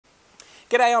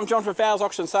G'day, I'm John from Fowles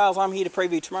Auctions and Sales. I'm here to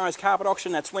preview tomorrow's carpet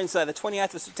auction. That's Wednesday the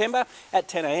 28th of September at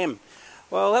 10 AM.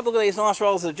 Well, have a look at these nice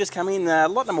rolls that have just come in.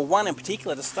 Lot number 1 in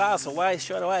particular to start us away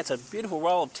straight away. It's a beautiful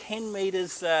roll of 10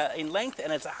 metres in length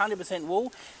and it's 100%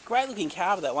 wool. Great looking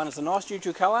carpet, that one. It's a nice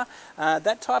neutral colour.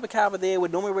 That type of carpet there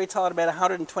would normally retail at about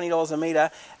 $120 a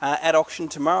metre at auction.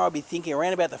 Tomorrow I'll be thinking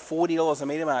around about the $40 a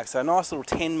metre mark. So a nice little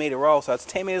 10 metre roll. So it's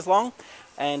 10 metres long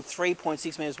and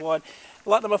 3.6 metres wide.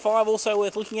 Lot number 5 also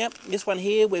worth looking at. This one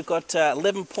here, we've got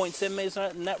 11.7 metres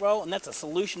in that roll, and that's a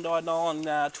solution dyed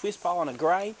nylon twist pole on a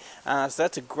grey. So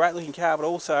that's a great looking carpet,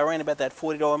 also around about that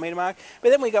 $40 metre mark.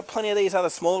 But then we've got plenty of these other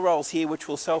small rolls here, which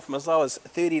will sell from as low as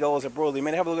 $30 a broadly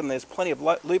metre. Have a look at them. There's plenty of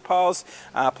loop piles,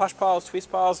 plush piles,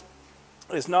 twist piles.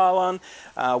 There's nylon,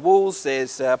 wools,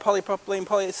 there's polypropylene,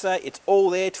 polyester, it's all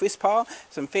there, twist pile,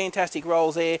 some fantastic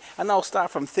rolls there, and they'll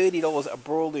start from $30 a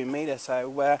broadloom metre,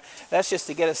 so that's just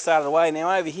to get us started away.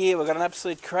 Now over here we've got an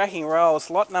absolute cracking roll. It's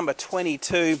lot number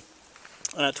 22.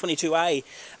 22A,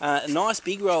 nice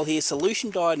big roll here,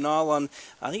 solution dyed nylon.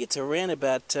 I think it's around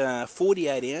about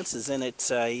 48 ounces and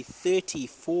it's a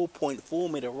 34.4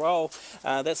 metre roll.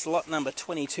 That's lot number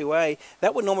 22A.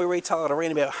 That would normally retail at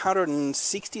around about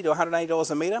 $160 to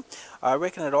 $180 a metre. I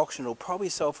reckon at auction it'll probably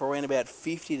sell for around about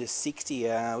 50 to 60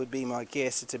 would be my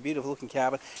guess. It's a beautiful looking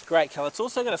carpet, great colour. It's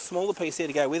also got a smaller piece here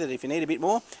to go with it if you need a bit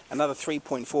more, another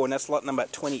 3.4, and that's lot number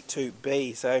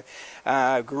 22B. So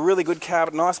really good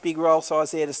carpet, nice big roll size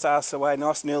there to start us away,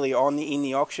 nice and early on in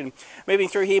the auction. Moving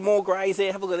through here, more greys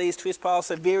there. Have a look at these twist piles.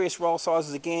 So various roll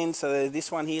sizes again. So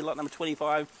this one here, lot number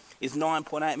 25, is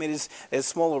 9.8 metres. There's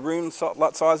smaller room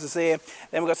lot sizes there.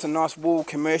 Then we've got some nice wool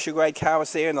commercial grade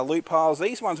carpets there and the loop piles.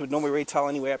 These ones would normally retail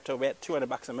anywhere up to about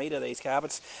 $200 a metre, these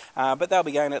carpets, but they'll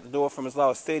be going out the door from as low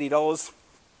as $30.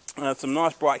 Some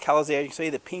nice bright colours there. You can see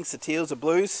the pinks, the teals, the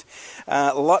blues.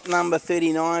 Lot number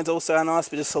 39 is also a nice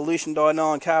bit of solution dyed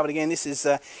nylon carpet. Again, this is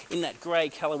in that grey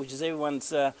colour, which is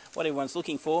what everyone's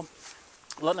looking for.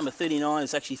 Lot number 39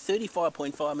 is actually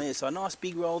 35.5 metres, so a nice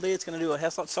big roll there. It's going to do a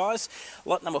house lot size.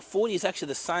 Lot number 40 is actually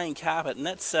the same carpet, and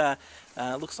that's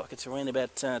looks like it's around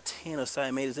about 10 or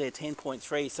so metres there,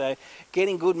 10.3. So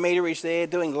getting good meterage there,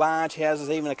 doing large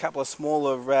houses, even a couple of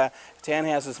smaller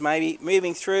townhouses maybe.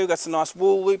 Moving through, got some nice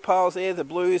wool loop piles there, the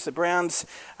blues, the browns,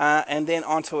 and then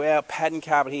onto our pattern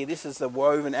carpet here. This is the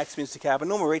woven Axminster carpet,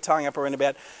 normally retailing up around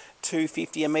about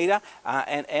 $2.50 a metre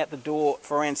and out the door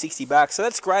for around $60. So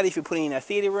that's great if you're putting in a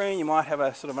theatre room. You might have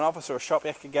a sort of an office or a shop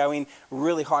that could go in,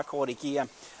 really high quality gear.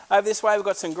 Over this way we've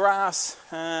got some grass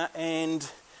and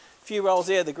a few rolls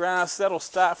there of the grass. That'll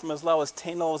start from as low as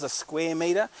 $10 a square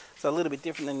metre. So a little bit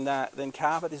different than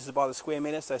carpet. This is by the square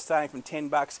metre, so starting from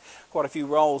 $10, quite a few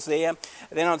rolls there. And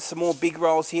then on some more big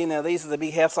rolls here. Now these are the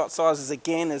big house lot sizes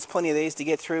again. There's plenty of these to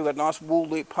get through. Got a nice wool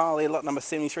loop pile there, lot number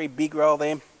 73, big roll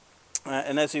there.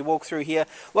 And as we walk through here,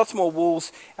 lots more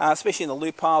wools, especially in the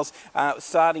loop piles,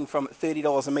 starting from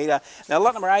 $30 a metre. Now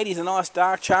lot number 80 is a nice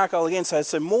dark charcoal again,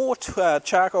 so more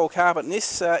charcoal carpet, and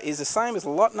this is the same as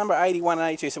lot number 81 and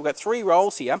 82. So we've got 3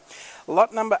 rolls here.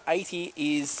 Lot number 80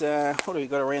 is, what have we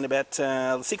got, around about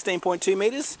 16.2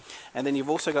 metres, and then you've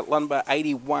also got lot number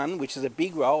 81, which is a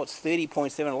big roll, it's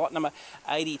 30.7. Lot number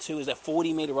 82 is a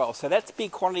 40 metre roll, so that's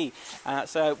big quantity.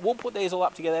 So we'll put these all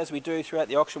up together as we do throughout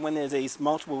the auction. When there's these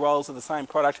multiple rolls of the same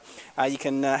product, you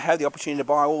can have the opportunity to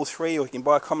buy all 3, or you can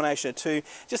buy a combination of 2,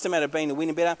 just a matter of being the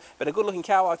winner bidder. But a good looking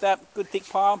car like that, good thick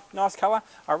pile, nice colour,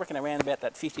 I reckon around about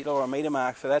that $50 a metre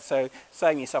mark for that, so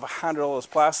saving yourself $100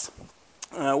 plus.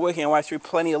 Working our way through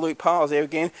plenty of loop piles there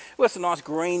again. We've got some nice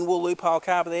green wool loop pile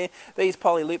carpet there. These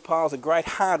poly loop piles are great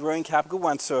hard room carpet, good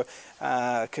ones for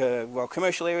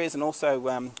commercial areas and also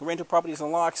rental properties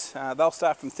and likes. They'll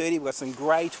start from 30. We've got some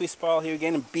grey twist pile here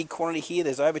again in big quantity here.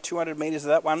 There's over 200 metres of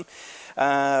that one.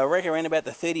 I reckon around about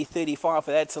the 30-35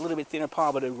 for that. It's a little bit thinner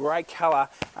pile, but a great colour,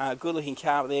 good looking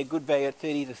carpet there, good value at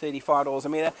 $30 to $35 a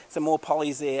metre. Some more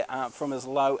polys there from as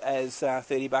low as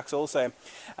 $30 also.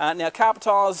 Now carpet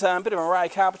tiles, a bit of an array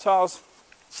of carpet tiles.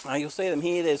 You'll see them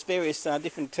here. There's various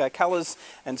different colours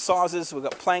and sizes. We've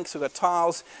got planks, we've got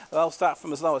tiles. They'll start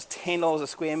from as low as $10 a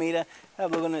square metre.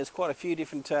 Have a look at it, there's quite a few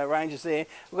different ranges there.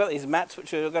 We've got these mats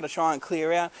which we've got to try and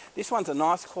clear out. This one's a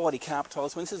nice quality carpet tile.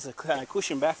 This is a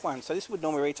cushion back one, so this would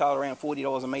normally retail around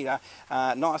 $40 a metre.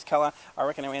 Nice colour, I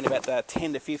reckon around about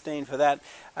 10 to 15 for that.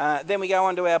 Then we go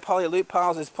on to our poly loop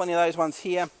piles. There's plenty of those ones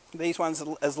here. These ones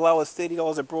as low as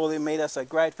 $30 a broadloom metre, so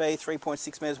great value,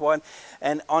 3.6 metres wide.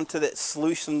 And onto the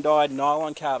solution dyed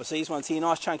nylon carpets. So these ones here,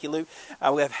 nice chunky loop.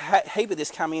 We have a heap of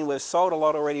this coming in. We've sold a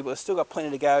lot already, but we've still got plenty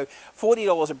to go.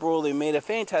 $40 a broadloom metre,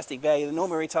 fantastic value. The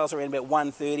normal retails are around about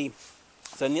 $130.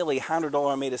 So nearly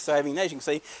 $100 a metre saving. As you can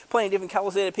see, plenty of different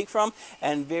colours there to pick from,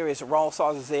 and various roll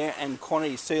sizes there and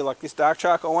quantities too, like this dark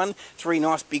charcoal one. 3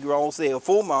 nice big rolls there, or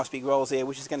 4 nice big rolls there,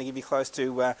 which is going to give you close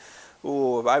to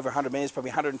over 100 metres, probably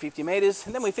 150 metres.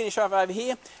 And then we finish off over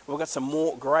here. We've got some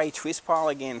more grey twist pile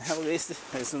again. Look at this.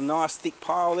 There's a nice thick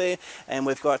pile there, and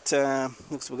we've got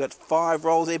we've got 5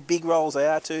 rolls there, big rolls they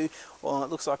are too. Well,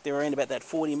 it looks like they're around about that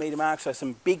 40 metre mark, so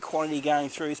some big quantity going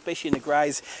through, especially in the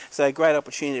greys. So great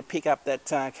opportunity to pick up that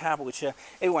carpet, which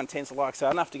everyone tends to like. So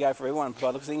enough to go for everyone by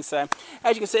the looks of things. So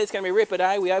as you can see, it's going to be a ripper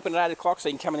day. We open at 8 o'clock, so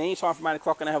you can come in any time from 8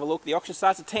 o'clock and have a look. The auction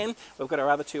starts at 10. We've got our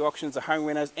other 2 auctions, the home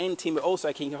renos and timber, also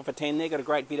kicking off at 10. They've got a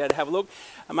great video to have a look.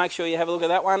 And make sure you have a look at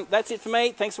that one. That's it for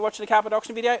me. Thanks for watching the carpet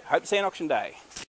auction video. Hope to see you on auction day.